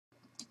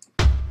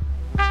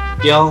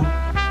Y'all,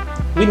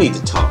 we need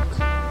to talk.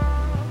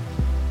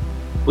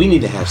 We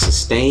need to have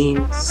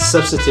sustained,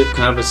 substantive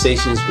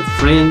conversations with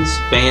friends,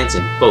 fans,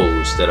 and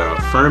foes that are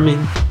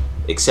affirming,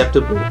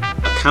 acceptable,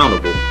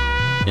 accountable,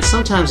 and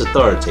sometimes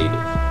authoritative.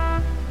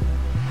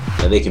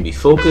 Now they can be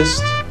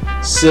focused,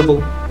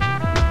 civil,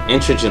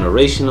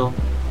 intergenerational,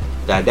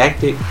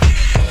 didactic,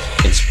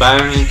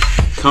 inspiring,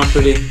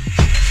 comforting,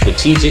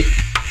 strategic,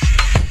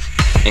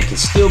 and can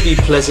still be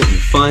pleasant and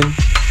fun,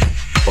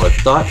 or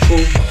thoughtful,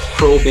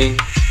 probing,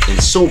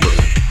 and sobering,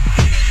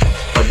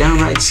 or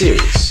downright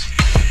serious.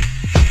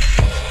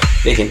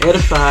 They can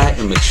edify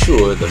and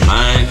mature the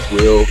mind,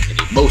 will,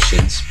 and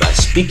emotions by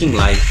speaking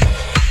life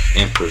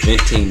and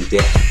preventing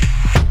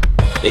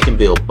death. They can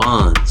build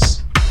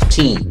bonds,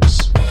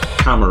 teams,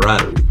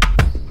 camaraderie.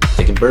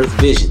 They can birth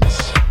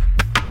visions.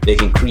 They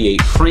can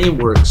create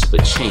frameworks for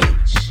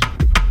change.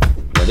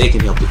 Now they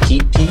can help to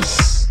keep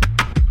peace,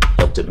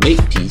 help to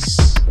make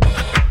peace,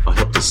 or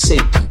help to say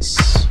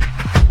peace.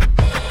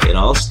 It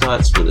all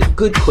starts with a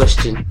good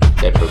question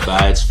that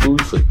provides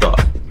food for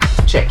thought.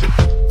 Check it.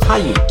 How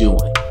you doing?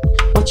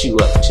 What you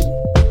up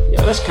to?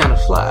 Yeah, that's kind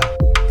of fly,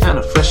 kind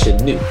of fresh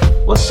and new.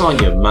 What's on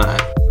your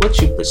mind?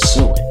 What you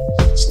pursuing?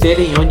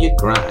 Steady on your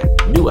grind,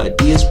 new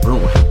ideas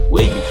brewing.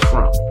 Where you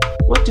from?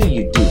 What do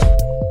you do?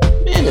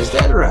 Man, is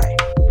that right?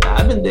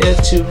 I've been there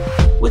too.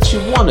 What you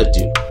wanna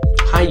do?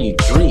 How you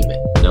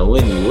dreaming? Now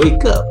when you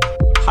wake up,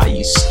 how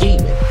you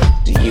scheming?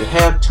 Do you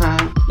have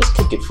time? Let's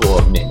kick it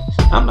for a minute.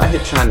 I'm out here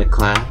trying to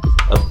climb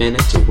up in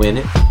it to win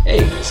it. Hey,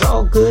 it's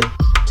all good.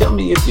 Tell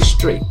me if you're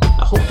straight.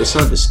 I hope it's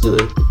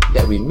understood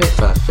that we met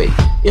by fate.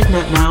 If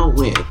not now,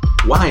 when?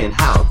 Why and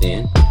how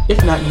then?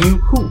 If not you,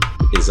 who?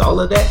 Is all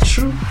of that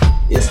true?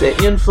 Is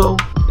there info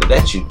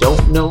that you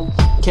don't know?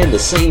 Can the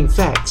same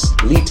facts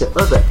lead to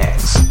other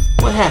acts?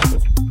 What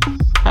happened?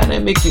 How'd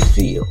that make you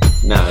feel?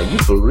 Nah, you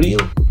for real?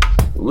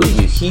 Will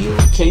you heal?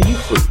 Can you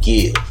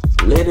forgive?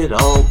 Let it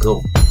all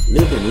go.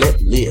 Live and let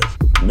live.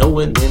 Know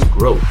and then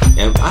grow.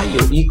 Am I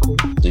your equal?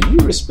 Do you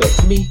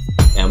respect me?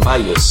 Am I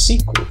your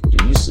sequel?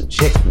 Do you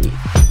subject me?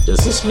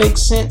 Does this make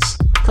sense?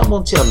 Come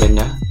on, tell me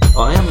now.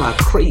 Or am I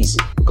crazy?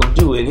 Gonna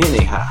do it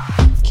anyhow.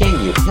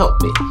 Can you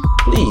help me?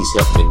 Please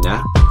help me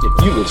now.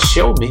 If you would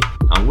show me,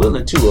 I'm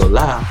willing to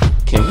allow.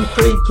 Can we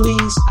pray,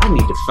 please? I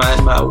need to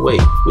find my way.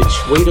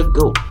 Which way to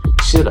go?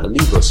 Should I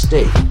leave or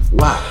stay?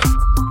 Why?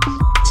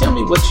 Tell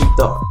me what you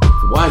thought.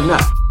 Why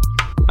not?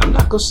 I'm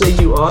not gonna say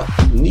you ought.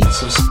 Need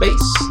some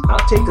space?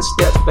 I'll take a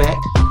step back.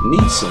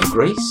 Need some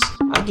grace?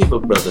 I'll give a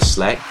brother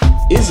slack.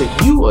 Is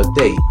it you or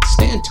they?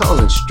 Stand tall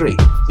and straight.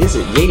 Is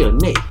it yay or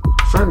nay?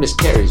 Firmness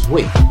carries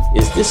weight.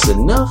 Is this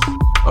enough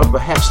or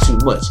perhaps too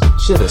much?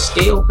 Should I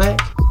scale back?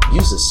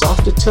 Use a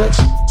softer touch?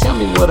 Tell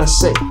me what I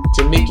say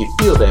to make you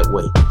feel that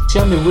way.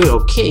 Tell me we're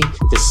okay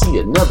to see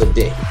another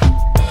day.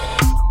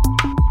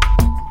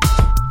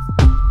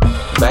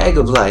 Bag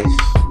of Life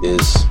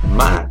is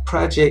my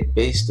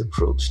project-based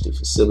approach to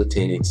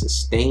facilitating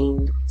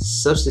sustained,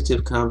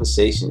 substantive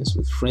conversations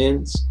with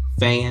friends,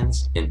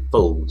 fans, and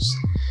foes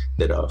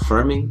that are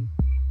affirming,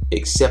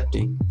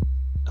 accepting,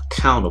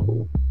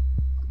 accountable,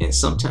 and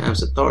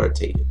sometimes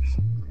authoritative.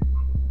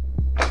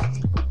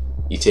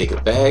 You take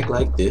a bag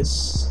like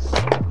this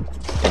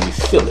and you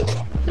fill it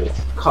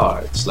with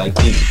cards like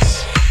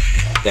these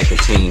that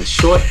contain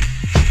short,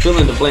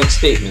 fill-in-the-blank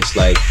statements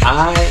like,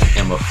 I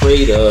am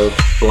afraid of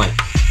blank.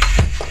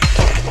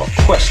 Or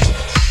questions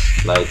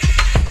like,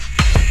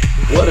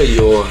 what are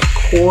your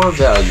core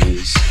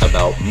values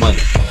about money?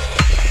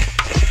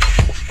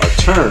 Or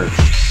terms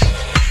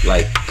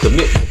like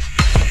commitment,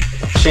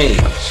 change,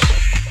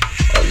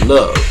 or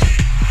love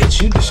that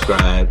you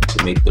describe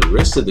to make the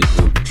rest of the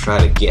group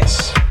try to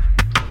guess.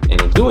 And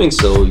in doing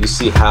so, you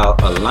see how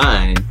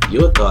aligned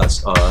your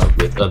thoughts are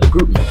with other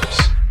group members.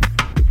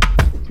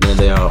 Now,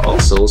 there are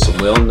also some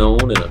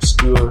well-known and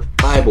obscure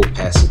Bible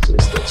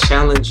passages that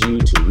challenge you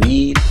to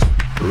read,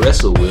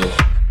 wrestle with,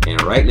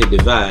 and rightly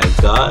divide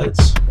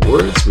God's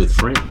words with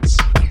friends.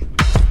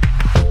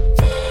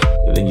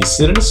 And then you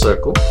sit in a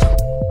circle,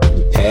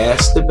 you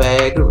pass the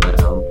bag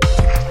around,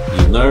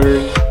 you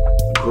learn,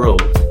 grow,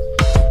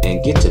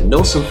 and get to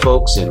know some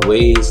folks in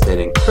ways that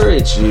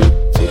encourage you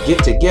to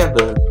get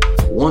together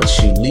once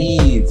you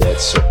leave that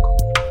circle.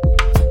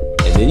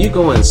 And then you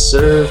go and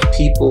serve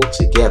people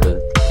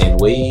together in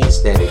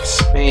ways that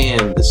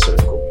expand the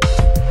circle.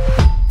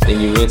 Then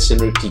you rinse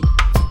and repeat.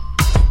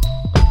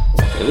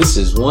 And this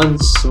is one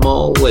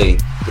small way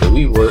that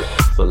we work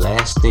for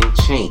lasting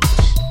change.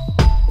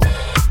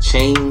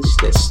 Change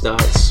that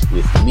starts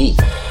with me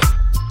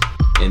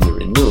and the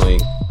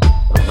renewing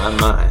of my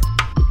mind.